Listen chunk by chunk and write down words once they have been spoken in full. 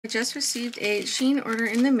I just received a Shein order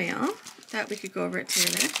in the mail. Thought we could go over it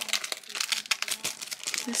together.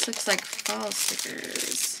 This looks like fall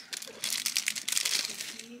stickers.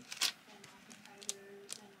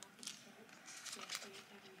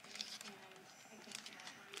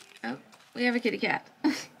 Oh, we have a kitty cat.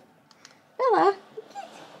 Bella,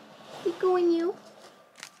 keep going, you.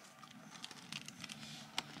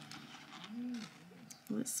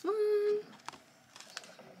 This one.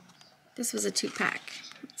 This was a 2-pack.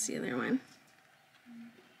 What's the other one?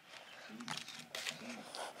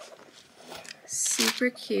 Super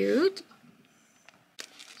cute.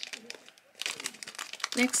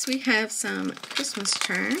 Next we have some Christmas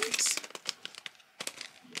charms.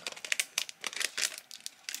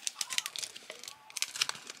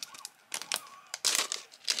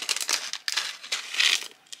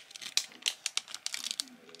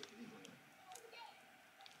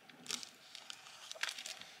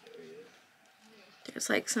 There's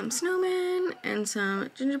like some snowmen and some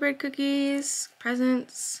gingerbread cookies,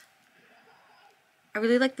 presents. I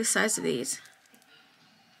really like the size of these.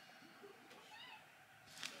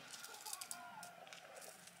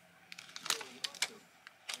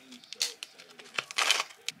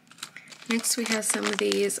 Next we have some of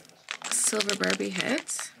these silver Barbie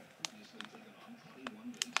heads.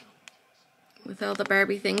 With all the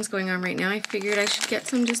Barbie things going on right now, I figured I should get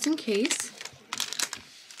some just in case.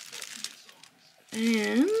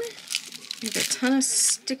 And we have a ton of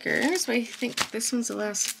stickers, but I think this one's the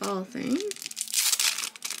last fall thing.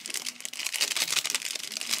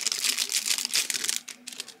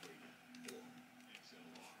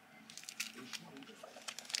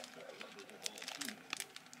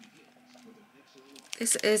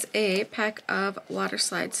 This is a pack of water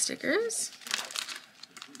slide stickers.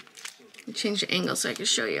 Let me change the angle so I can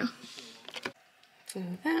show you. So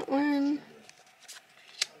that one.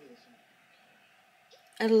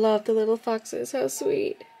 I love the little foxes, how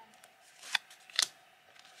sweet.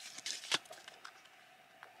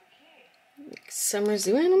 Like summer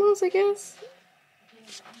zoo animals, I guess.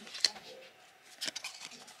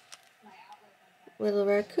 Little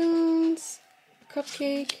raccoons,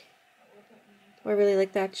 cupcake. Oh, I really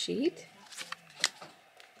like that sheet.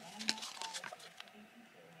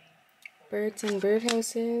 Birds and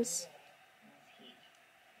birdhouses.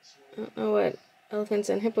 I don't know what elephants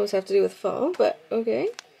and hippos have to do with fall, but okay.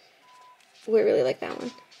 Ooh, I really like that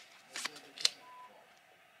one.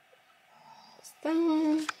 That's that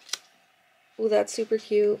one. Ooh, that's super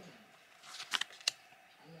cute.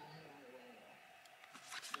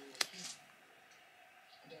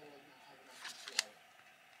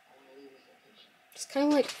 It's kind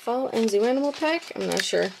of like fall and zoo animal pack. I'm not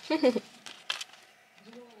sure.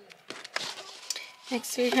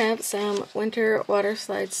 Next we have some winter water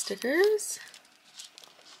slide stickers.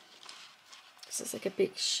 This is like a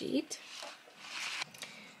big sheet.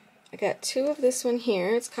 I got 2 of this one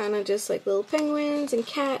here. It's kind of just like little penguins and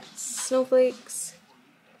cats, snowflakes,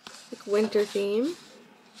 like winter theme.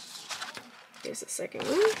 Here's the second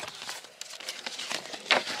one.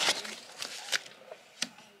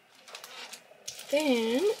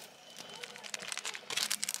 Then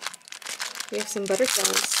we have some butterfly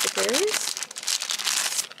stickers.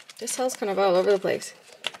 This hell's kind of all over the place.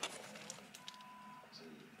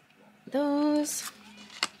 Those.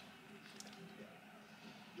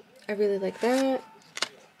 I really like that.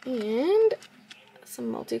 And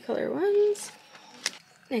some multicolor ones.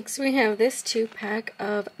 Next we have this 2-pack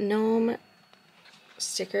of gnome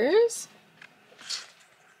stickers.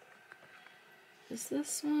 Is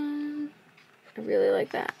this one? I really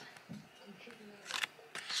like that.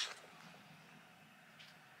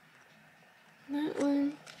 That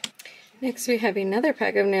one. Next we have another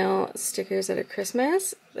pack of nail stickers that are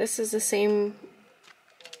Christmas. This is the same,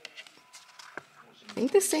 I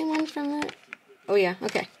think the same one from the, oh yeah,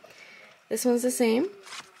 okay. This one's the same.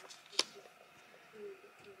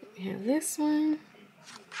 We have this one.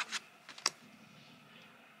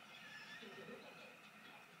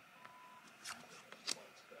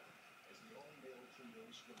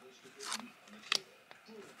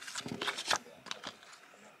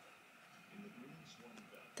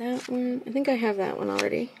 That one, I think I have that one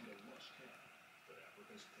already.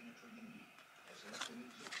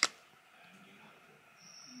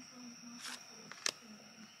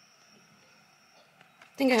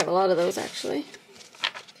 I think I have a lot of those actually.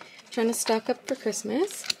 Trying to stock up for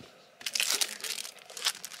Christmas.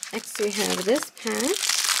 Next we have this pack.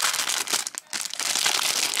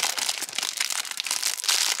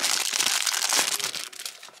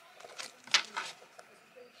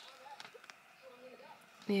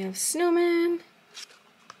 We have snowman.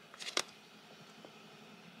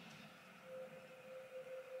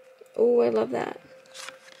 Oh, I love that.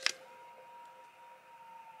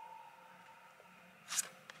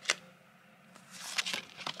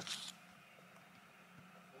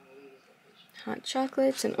 Hot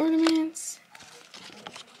chocolates and ornaments.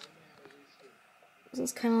 This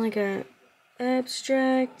is kind of like a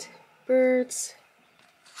abstract birds.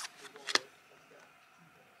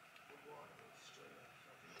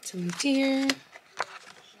 Some deer.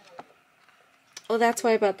 Oh, that's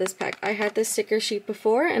why I bought this pack. I had this sticker sheet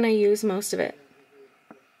before and I used most of it.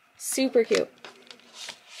 Super cute.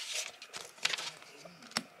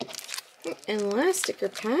 And last sticker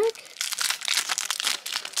pack.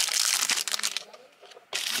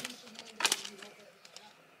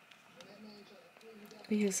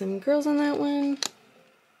 We have some girls on that one.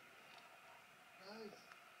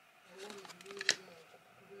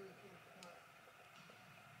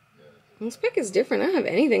 This pack is different. I don't have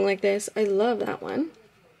anything like this. I love that one.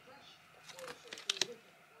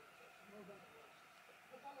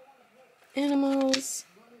 Animals.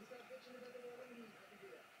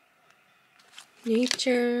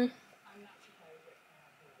 Nature.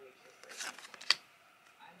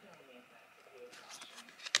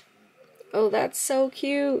 Oh, that's so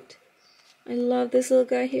cute. I love this little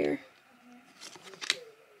guy here.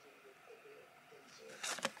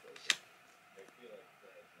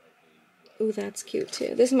 Ooh, that's cute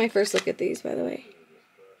too. This is my first look at these, by the way.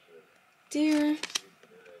 Deer.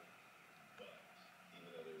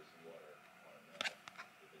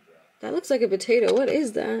 That looks like a potato. What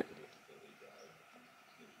is that?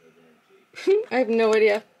 I have no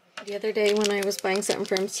idea. The other day when I was buying something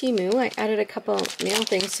from Temu, I added a couple nail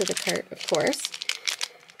things to the cart, of course.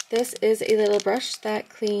 This is a little brush that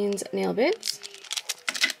cleans nail bits.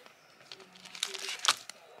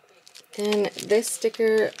 Then this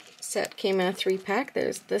sticker set came in a 3-pack.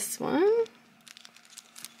 There's this one.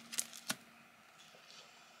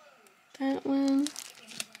 That one.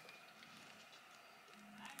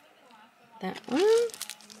 That one.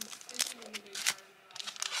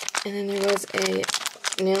 And then there was a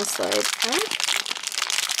nail slide pack.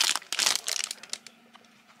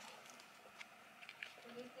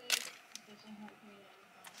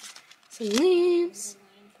 Some leaves.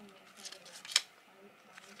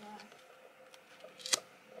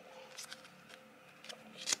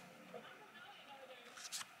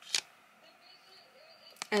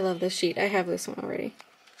 I love this sheet. I have this one already.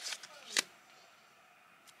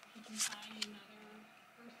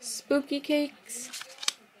 Spooky cakes.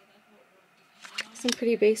 Some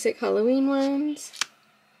pretty basic Halloween ones.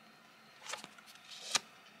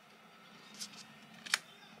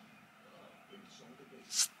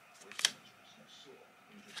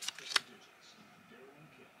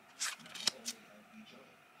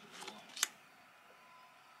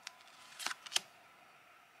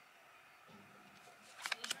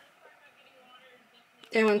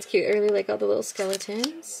 That one's cute. I really like all the little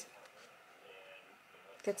skeletons.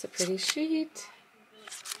 That's a pretty sheet.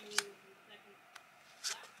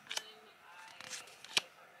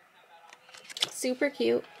 Super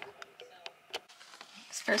cute.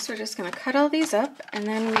 First we're just going to cut all these up and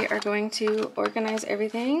then we are going to organize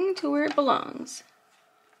everything to where it belongs.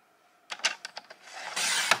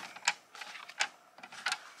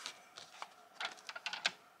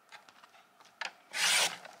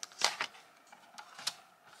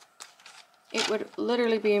 It would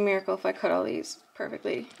literally be a miracle if I cut all these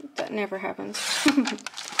perfectly. That never happens.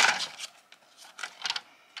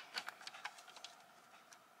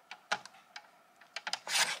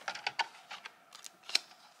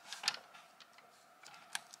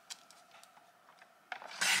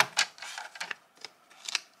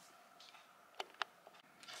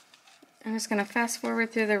 I'm just going to fast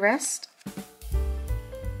forward through the rest.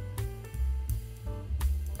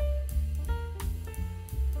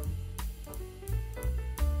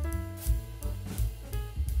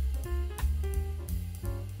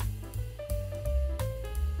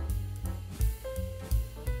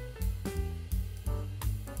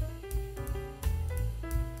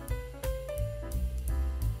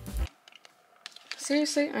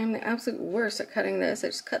 Seriously, I'm the absolute worst at cutting this. I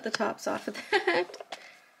just cut the tops off of that.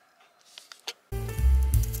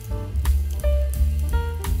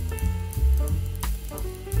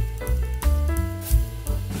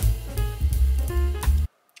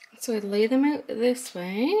 So I lay them out this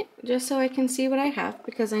way, just so I can see what I have,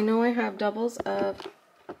 because I know I have doubles of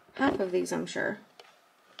half of these, I'm sure.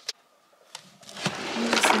 I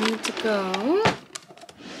just need to go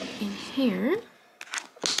in here.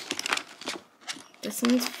 This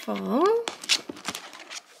one's fall.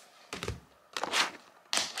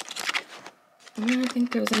 I don't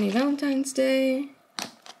think there was any Valentine's Day.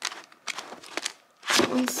 That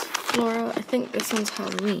one's floral. I think this one's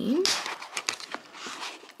Halloween.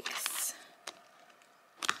 Yes.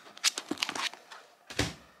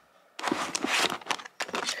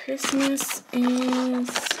 Christmas is...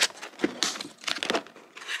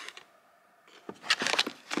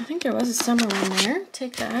 I think there was a summer one there.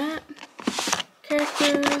 Take that.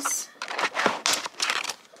 Characters.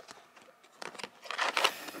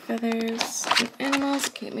 Feathers and animals.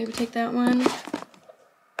 Okay, maybe take that one.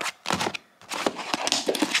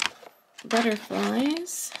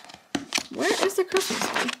 Butterflies. Where is the Christmas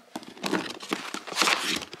one?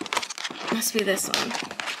 Must be this one.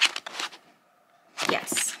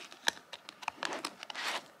 Yes.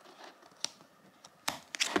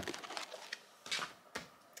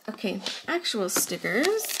 Okay, actual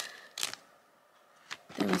stickers.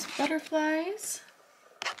 There was butterflies.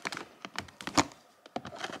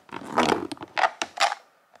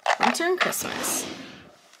 Winter and Christmas.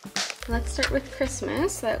 Let's start with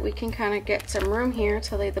Christmas so that we can kind of get some room here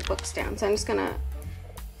to lay the books down. So I'm just gonna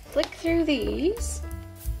flick through these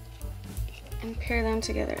and pair them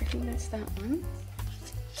together. I think that's that one.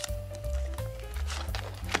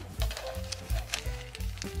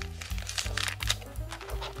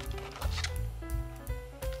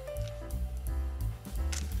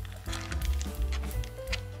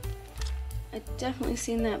 I've definitely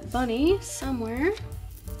seen that bunny somewhere.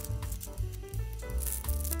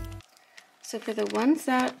 So for the ones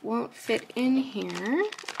that won't fit in here,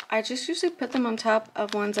 I just usually put them on top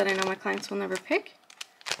of ones that I know my clients will never pick.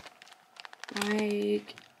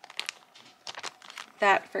 Like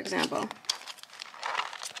that, for example.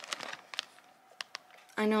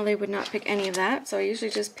 I know they would not pick any of that, so I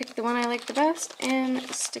usually just pick the one I like the best and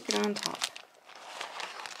stick it on top.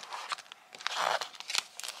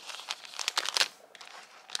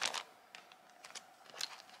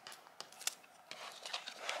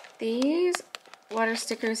 These water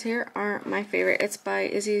stickers here are my favorite. It's by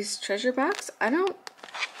Izzy's Treasure Box. I don't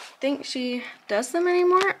think she does them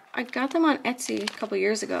anymore. I got them on Etsy a couple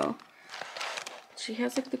years ago. She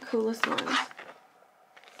has like the coolest ones.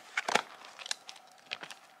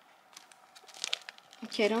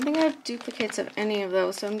 Okay, I don't think I have duplicates of any of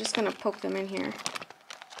those, so I'm just gonna poke them in here.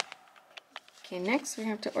 Okay, next we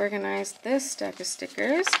have to organize this stack of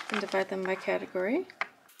stickers and divide them by category.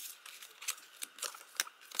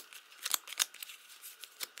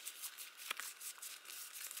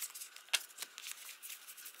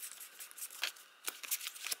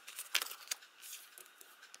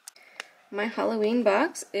 My Halloween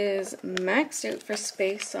box is maxed out for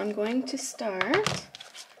space, so I'm going to start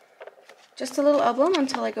just a little album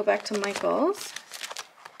until I go back to Michael's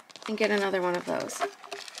and get another one of those.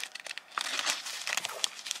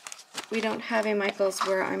 We don't have a Michael's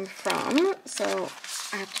where I'm from, so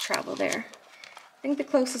I have to travel there. I think the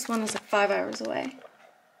closest one is like 5 hours away.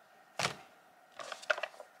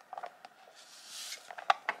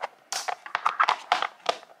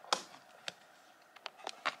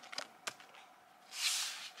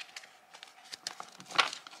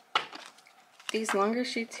 These longer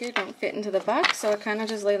sheets here don't fit into the box, so I kind of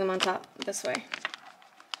just lay them on top this way.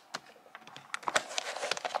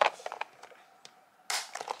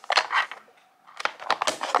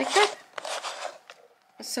 Like that.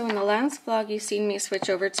 So in the last vlog, you've seen me switch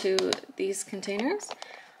over to these containers.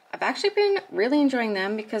 I've actually been really enjoying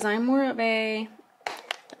them because I'm more of a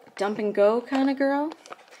dump and go kind of girl.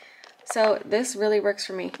 So this really works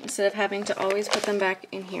for me instead of having to always put them back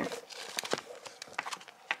in here.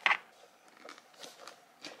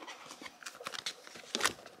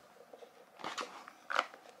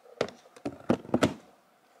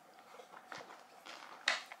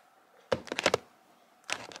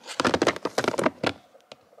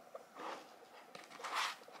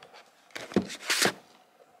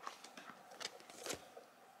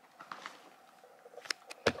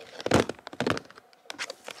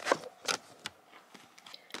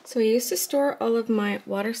 So I used to store all of my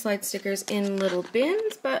water slide stickers in little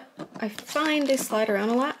bins, but I find they slide around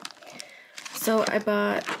a lot. So I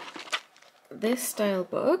bought this style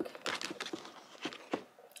book.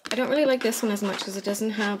 I don't really like this one as much because it doesn't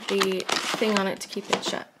have the thing on it to keep it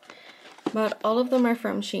shut. But all of them are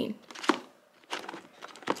from Shein.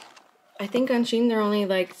 I think on Shein they're only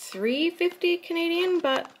like $3.50 Canadian,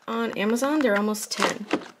 but on Amazon they're almost 10.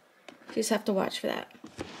 You just have to watch for that.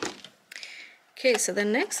 Okay, so the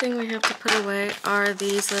next thing we have to put away are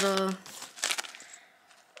these little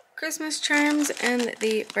Christmas charms and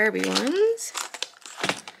the Barbie ones.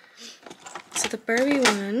 So the Barbie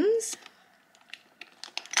ones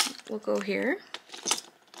will go here.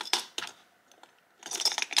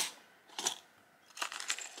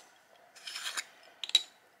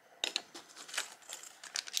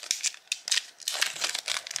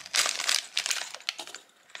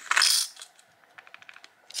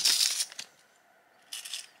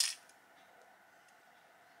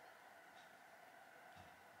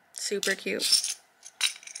 super cute.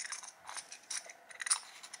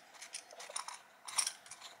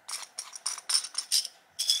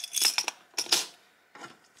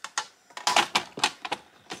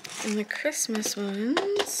 And the Christmas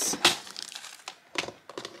ones,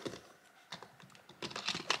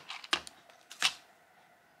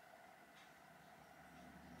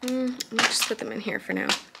 I'll just put them in here for now.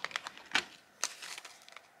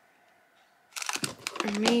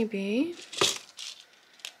 Or maybe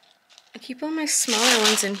I keep all my smaller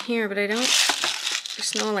ones in here, but I don't,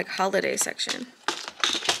 there's no like holiday section.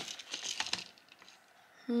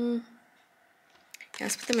 Yeah,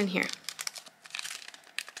 let's put them in here.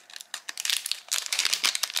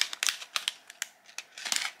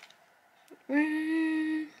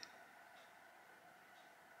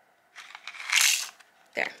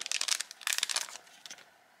 There.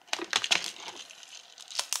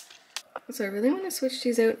 So I really want to switch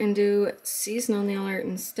these out and do seasonal nail art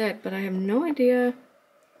instead, but I have no idea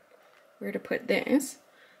where to put this.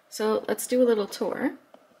 So let's do a little tour.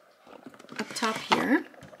 Up top here,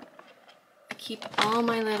 I keep all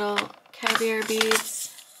my little caviar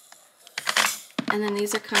beads, and then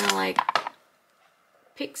these are kind of like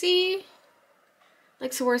pixie,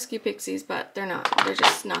 like Swarovski pixies, but they're not. They're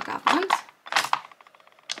just knockoff ones.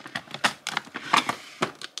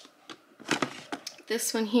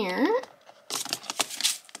 This one here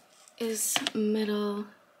is metal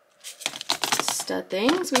stud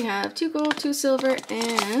things. We have 2 gold, 2 silver,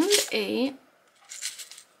 and a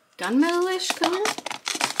gunmetal-ish color.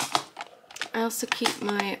 I also keep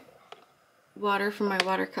my water from my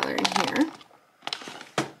watercolor in here.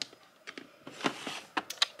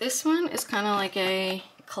 This one is kind of like a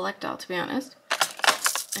collect-all, to be honest.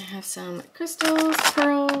 I have some crystals,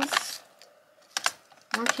 pearls,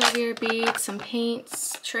 more caviar beads, some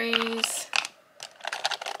paints, trays,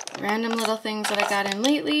 random little things that I got in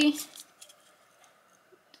lately.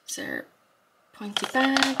 These are pointy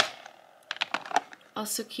bag.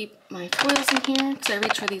 Also keep my foils in here because I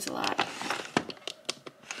reach for these a lot.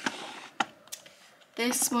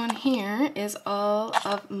 This one here is all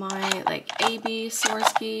of my like AB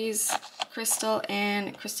Swarovski's crystal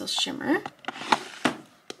and crystal shimmer.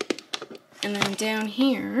 And then down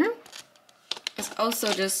here is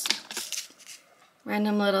also just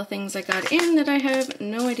random little things I got in that I have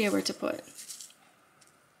no idea where to put.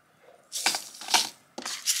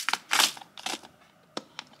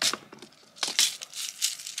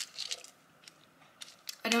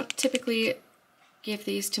 I don't typically give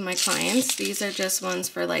these to my clients. These are just ones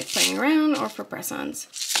for like playing around or for press-ons.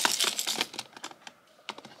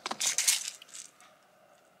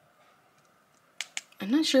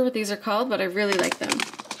 I'm not sure what these are called, but I really like them.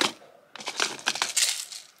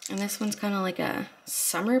 And this one's kind of like a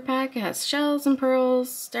summer pack. It has shells and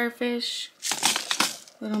pearls, starfish,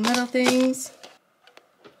 little metal things.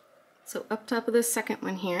 So up top of this second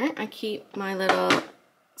one here, I keep my little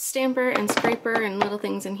stamper and scraper and little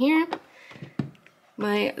things in here.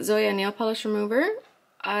 My Zoya nail polish remover.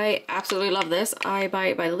 I absolutely love this. I buy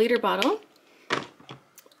it by the liter bottle.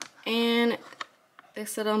 And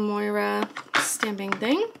this little Moira stamping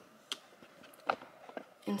thing.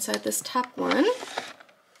 Inside this top one,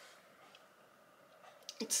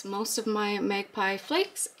 it's most of my magpie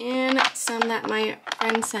flakes and some that my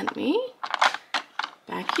friend sent me.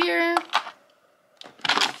 Back here,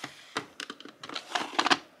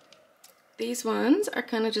 these ones are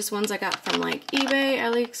kind of just ones I got from like eBay,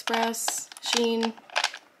 AliExpress, Shein,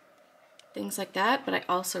 things like that, but I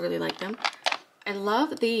also really like them. I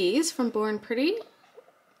love these from Born Pretty,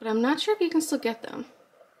 but I'm not sure if you can still get them.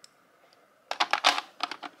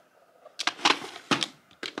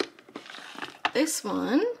 This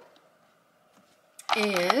one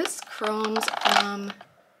is chromes from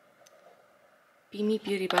Beamy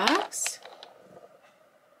Beauty Box.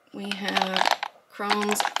 We have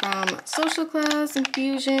chromes from Social Class and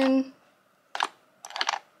Fusion.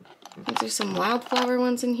 I think there's some wildflower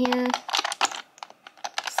ones in here.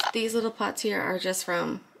 These little pots here are just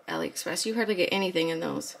from AliExpress. You hardly get anything in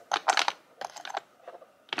those.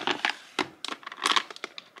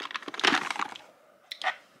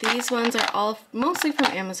 These ones are all mostly from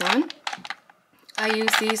Amazon. I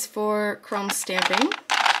use these for chrome stamping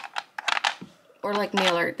or like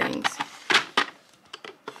nail art things.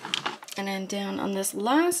 And then down on this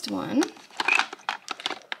last one,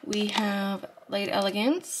 we have Light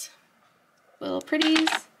Elegance, Little Pretties,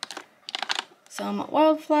 some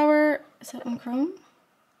wildflower, is that one chrome?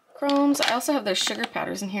 Chromes. I also have their sugar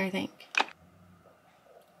powders in here, I think.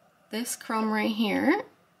 This chrome right here,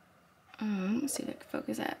 let's see if I can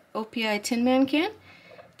focus that. OPI Tin Man can.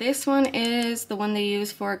 This one is the one they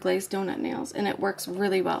use for glazed donut nails, and it works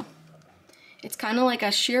really well. It's kind of like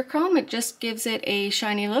a sheer chrome. It just gives it a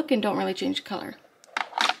shiny look and don't really change color.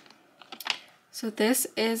 So this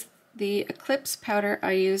is the Eclipse powder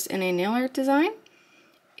I used in a nail art design.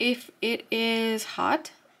 If it is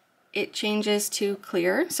hot, it changes to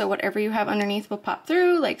clear, so whatever you have underneath will pop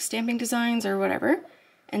through, like stamping designs or whatever.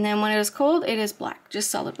 And then when it is cold, it is black, just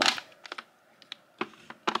solid black.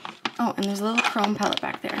 Oh, and there's a little chrome palette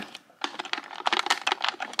back there.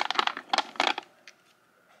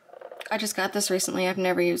 I just got this recently, I've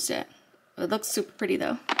never used it. It looks super pretty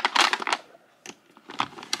though.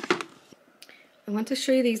 I want to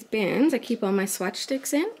show you these bins I keep all my swatch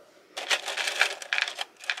sticks in.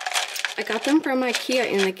 I got them from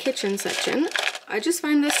IKEA in the kitchen section. I just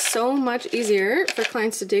find this so much easier for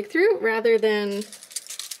clients to dig through rather than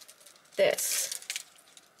this.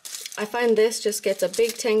 I find this just gets a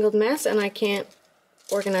big tangled mess and I can't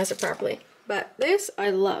organize it properly. But this I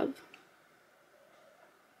love.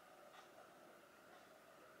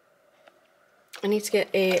 I need to get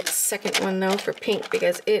a second one though for pink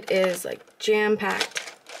because it is like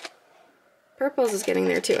jam-packed. Purples is getting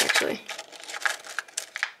there too actually.